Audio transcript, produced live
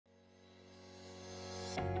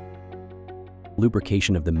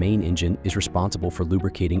lubrication of the main engine is responsible for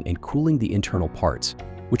lubricating and cooling the internal parts,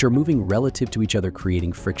 which are moving relative to each other,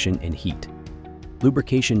 creating friction and heat.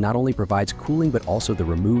 Lubrication not only provides cooling but also the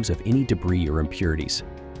removes of any debris or impurities.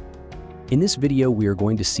 In this video, we are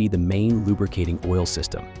going to see the main lubricating oil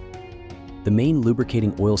system. The main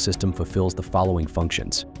lubricating oil system fulfills the following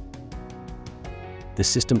functions. The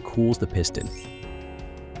system cools the piston.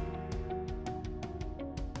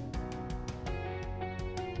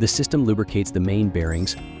 The system lubricates the main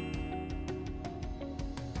bearings.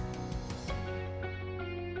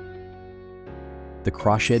 The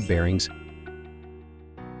crossshed bearings.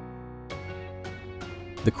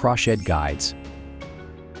 The crossshed guides.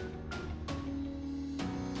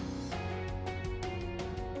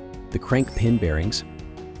 The crank pin bearings.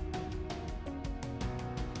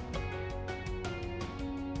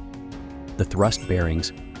 The thrust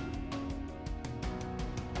bearings.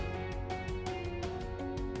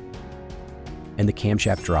 And the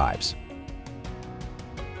camshaft drives.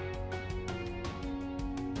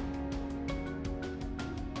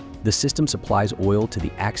 The system supplies oil to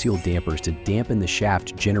the axial dampers to dampen the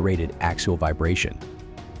shaft-generated axial vibration.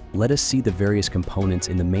 Let us see the various components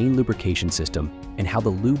in the main lubrication system and how the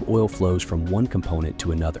lube oil flows from one component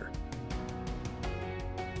to another.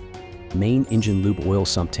 Main engine lube oil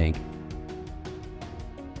sump tank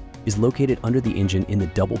is located under the engine in the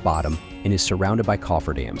double bottom and is surrounded by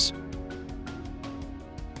cofferdams.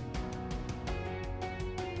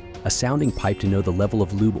 A sounding pipe to know the level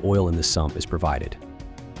of lube oil in the sump is provided.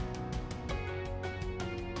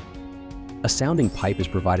 A sounding pipe is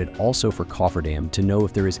provided also for cofferdam to know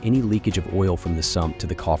if there is any leakage of oil from the sump to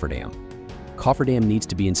the cofferdam. Cofferdam needs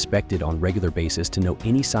to be inspected on a regular basis to know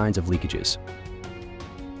any signs of leakages.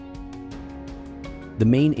 The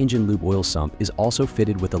main engine lube oil sump is also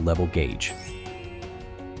fitted with a level gauge.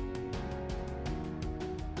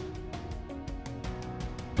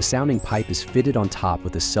 The sounding pipe is fitted on top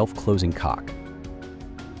with a self-closing cock.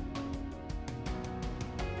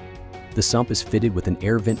 The sump is fitted with an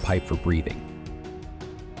air vent pipe for breathing.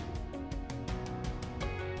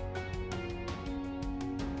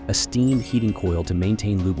 A steam heating coil to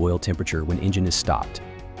maintain lube oil temperature when engine is stopped.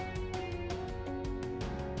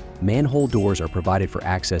 Manhole doors are provided for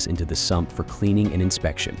access into the sump for cleaning and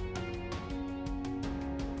inspection.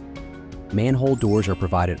 Manhole doors are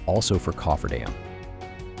provided also for cofferdam.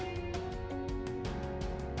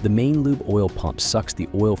 The main lube oil pump sucks the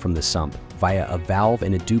oil from the sump via a valve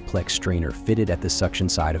and a duplex strainer fitted at the suction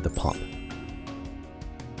side of the pump.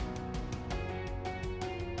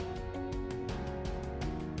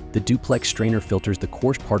 The duplex strainer filters the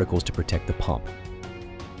coarse particles to protect the pump.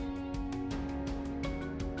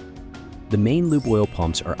 The main lube oil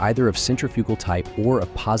pumps are either of centrifugal type or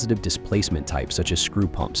of positive displacement type, such as screw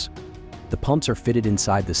pumps. The pumps are fitted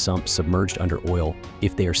inside the sump submerged under oil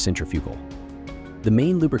if they are centrifugal. The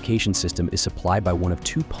main lubrication system is supplied by one of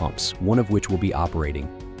two pumps, one of which will be operating,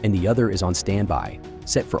 and the other is on standby,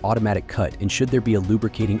 set for automatic cut and should there be a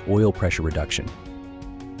lubricating oil pressure reduction.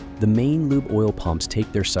 The main lube oil pumps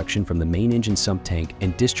take their suction from the main engine sump tank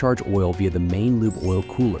and discharge oil via the main lube oil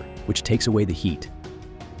cooler, which takes away the heat.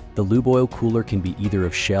 The lube oil cooler can be either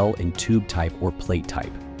of shell and tube type or plate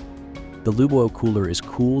type. The lube oil cooler is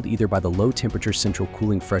cooled either by the low temperature central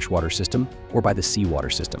cooling freshwater system or by the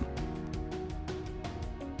seawater system.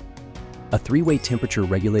 A three-way temperature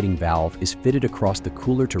regulating valve is fitted across the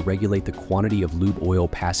cooler to regulate the quantity of lube oil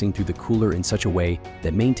passing through the cooler in such a way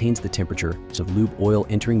that maintains the temperature of lube oil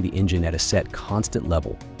entering the engine at a set constant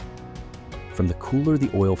level. From the cooler, the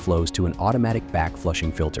oil flows to an automatic back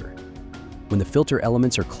flushing filter. When the filter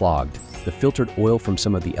elements are clogged, the filtered oil from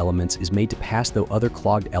some of the elements is made to pass through other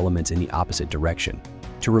clogged elements in the opposite direction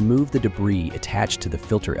to remove the debris attached to the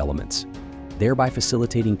filter elements, thereby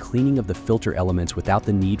facilitating cleaning of the filter elements without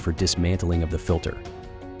the need for dismantling of the filter.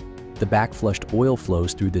 The back-flushed oil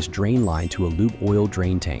flows through this drain line to a lube oil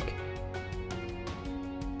drain tank.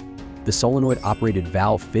 The solenoid-operated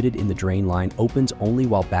valve fitted in the drain line opens only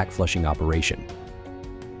while back-flushing operation.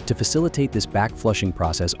 To facilitate this back-flushing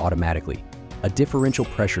process automatically, a differential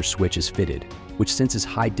pressure switch is fitted, which senses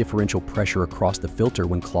high differential pressure across the filter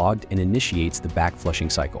when clogged and initiates the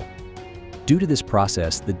back-flushing cycle. Due to this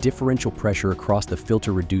process, the differential pressure across the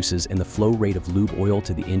filter reduces and the flow rate of lube oil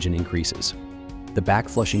to the engine increases. The back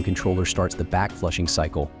flushing controller starts the back flushing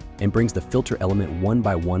cycle and brings the filter element one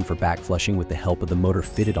by one for back flushing with the help of the motor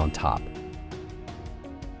fitted on top.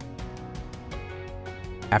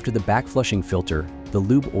 After the back flushing filter, the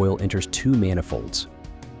lube oil enters two manifolds.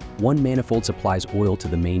 One manifold supplies oil to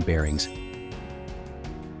the main bearings,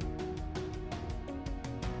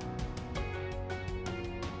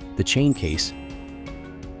 the chain case,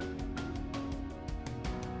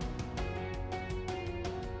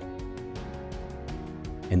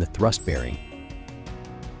 and the thrust bearing.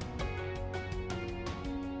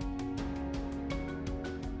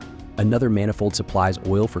 Another manifold supplies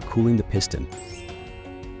oil for cooling the piston.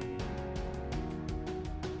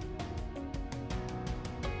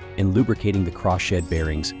 And lubricating the cross-shed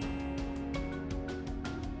bearings,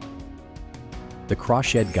 the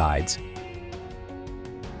cross-shed guides,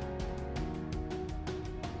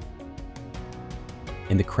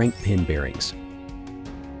 and the crank pin bearings.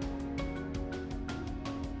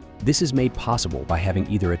 This is made possible by having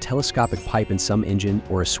either a telescopic pipe in some engine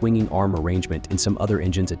or a swinging arm arrangement in some other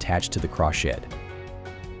engines attached to the cross-shed.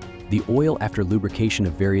 The oil after lubrication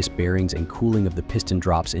of various bearings and cooling of the piston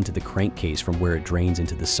drops into the crankcase from where it drains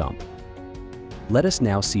into the sump. Let us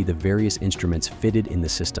now see the various instruments fitted in the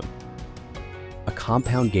system. A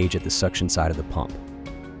compound gauge at the suction side of the pump.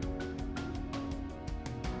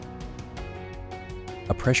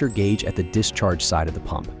 A pressure gauge at the discharge side of the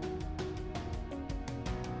pump.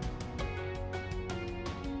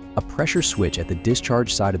 A pressure switch at the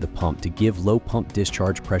discharge side of the pump to give low pump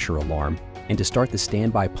discharge pressure alarm and to start the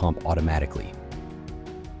standby pump automatically.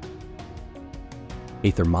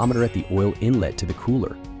 A thermometer at the oil inlet to the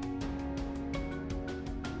cooler.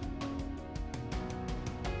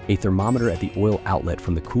 A thermometer at the oil outlet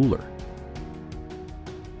from the cooler.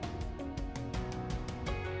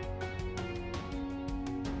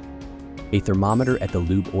 A thermometer at the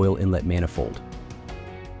lube oil inlet manifold.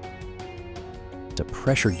 A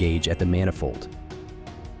pressure gauge at the manifold.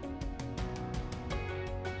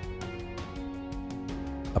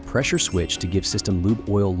 A pressure switch to give system lube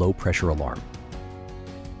oil low pressure alarm.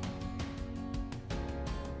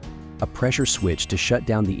 A pressure switch to shut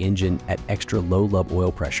down the engine at extra low lube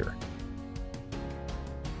oil pressure.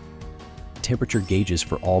 Temperature gauges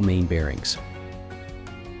for all main bearings.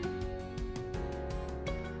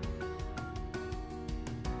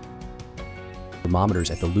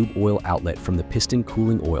 Thermometers at the lube oil outlet from the piston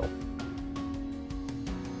cooling oil.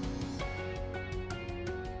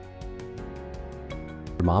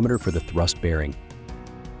 Thermometer for the thrust bearing.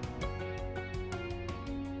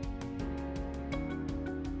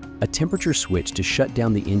 A temperature switch to shut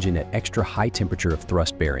down the engine at extra high temperature of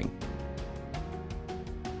thrust bearing.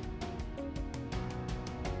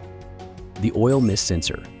 The oil mist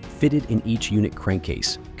sensor, fitted in each unit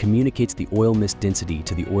crankcase, communicates the oil mist density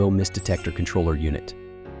to the oil mist detector controller unit.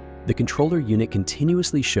 The controller unit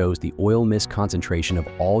continuously shows the oil mist concentration of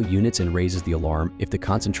all units and raises the alarm if the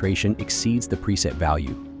concentration exceeds the preset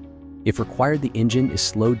value. If required, the engine is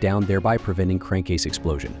slowed down, thereby preventing crankcase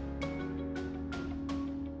explosion.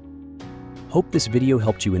 Hope this video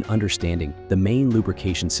helped you in understanding the main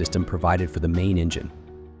lubrication system provided for the main engine.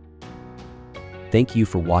 Thank you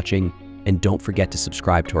for watching, and don't forget to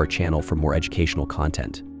subscribe to our channel for more educational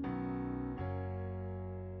content.